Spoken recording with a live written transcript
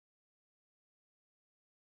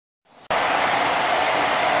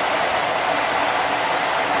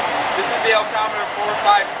the Elcometer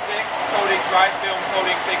 456 coating dry film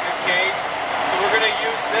coating thickness gauge. So we're going to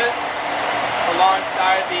use this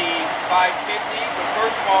alongside the 550, but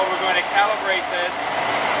first of all we're going to calibrate this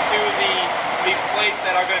to these plates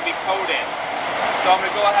that are going to be coated. So I'm going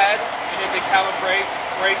to go ahead and hit the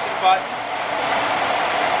calibration button,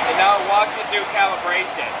 and now it walks you through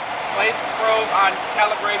calibration. Place the probe on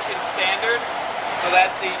calibration standard, so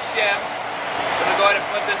that's the shims. So I'm going to go ahead and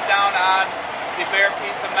put this down on the bare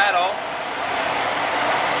piece of metal.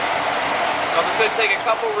 So I'm just going to take a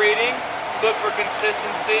couple readings, look for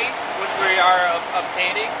consistency, which we are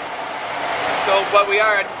obtaining. So, but we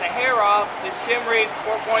are just a hair off. The shim reads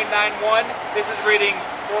 4.91. This is reading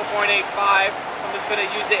 4.85. So I'm just going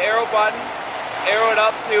to use the arrow button, arrow it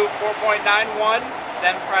up to 4.91,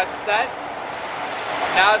 then press set.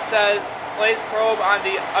 Now it says place probe on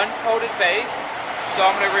the uncoated base. So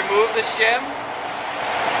I'm going to remove the shim.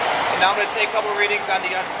 And now I'm going to take a couple readings on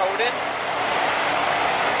the uncoated.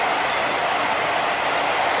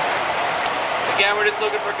 Again, we're just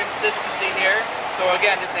looking for consistency here. So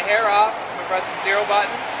again, just a hair off. I'm going to press the 0 button.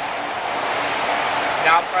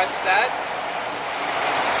 Now press set.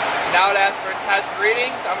 Now it asks for test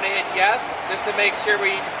readings. I'm going to hit yes, just to make sure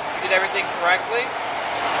we did everything correctly.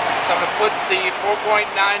 So I'm going to put the 4.91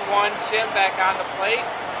 shim back on the plate.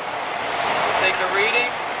 Take the reading.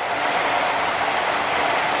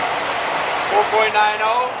 4.90.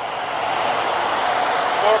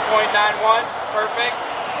 4.91. Perfect.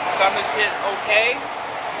 So I'm just hit OK.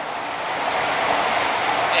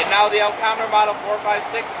 And now the Elcometer model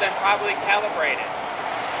 456 is then properly calibrated.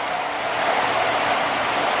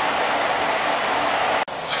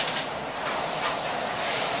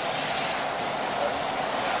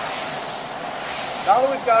 Now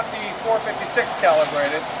that we've got the 456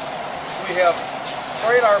 calibrated, we have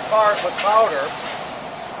sprayed our part with powder.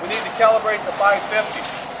 We need to calibrate the 550.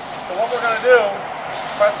 So what we're going to do,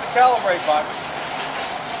 press the calibrate button,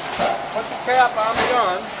 put the cap on the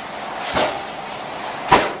gun,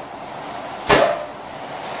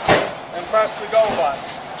 and press the go button.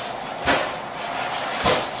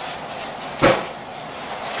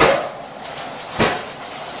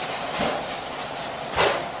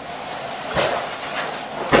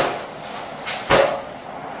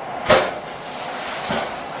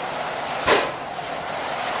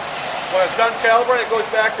 When it's done calibrating, it goes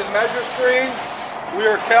back to the measure screen. We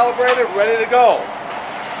are calibrated, ready to go.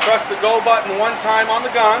 Press the go button one time on the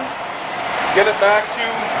gun, get it back to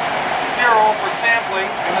 0 for sampling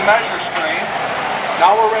in the measure screen.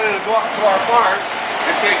 Now we're ready to go up to our part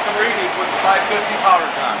and take some readings with the 550 powder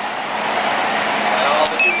gun.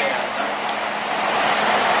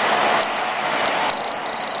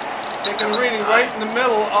 Taking a reading right in the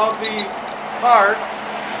middle of the part.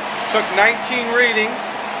 Took 19 readings.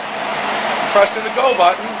 Pressing the go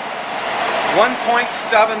button, 1.7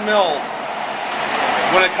 mils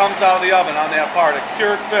when it comes out of the oven on that part, a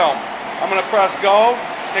cured film. I'm going to press go,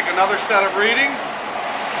 take another set of readings,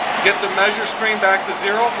 get the measure screen back to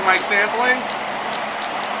 0 for my sampling.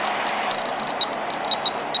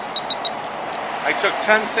 I took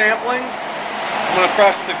 10 samplings. I'm going to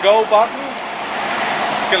press the go button.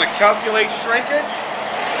 It's going to calculate shrinkage.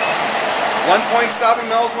 1.7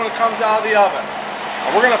 mils when it comes out of the oven.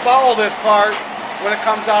 Now we're going to follow this part when it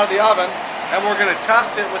comes out of the oven, and we're going to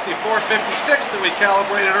test it with the 456 that we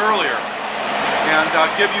calibrated earlier, and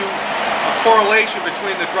give you a correlation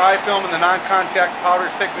between the dry film and the non-contact powder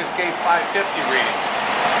thickness gauge 550 readings.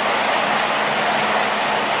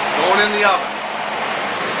 Going in the oven.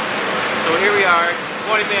 So here we are,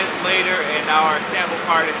 20 minutes later, and now our sample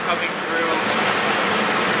part is coming through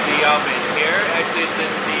the oven here. Actually, it's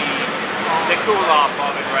in the cool-off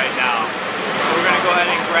oven right now. So we're going to go ahead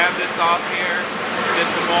and grab this off here for just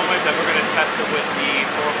a moment, and we're going to test it with the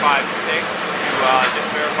 456 to just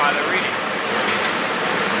verify the reading.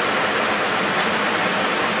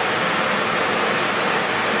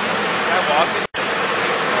 Can I walk it?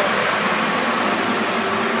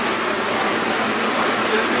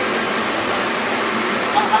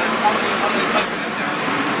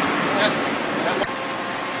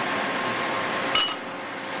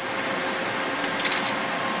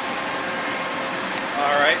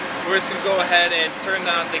 Alright, we're just going to go ahead and turn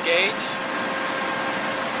on the gauge.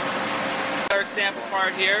 Our sample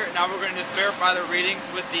part here. Now we're going to just verify the readings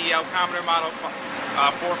with the Elcometer model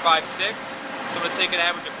 456. So I'm going to take an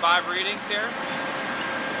average of 5 readings here.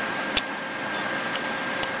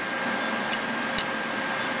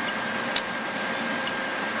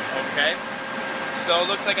 Okay. So it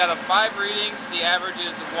looks like out of 5 readings, the average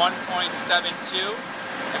is 1.72.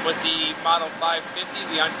 And with the Model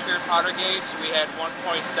 550, the Uncured powder gauge, we had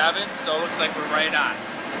 1.7, so it looks like we're right on.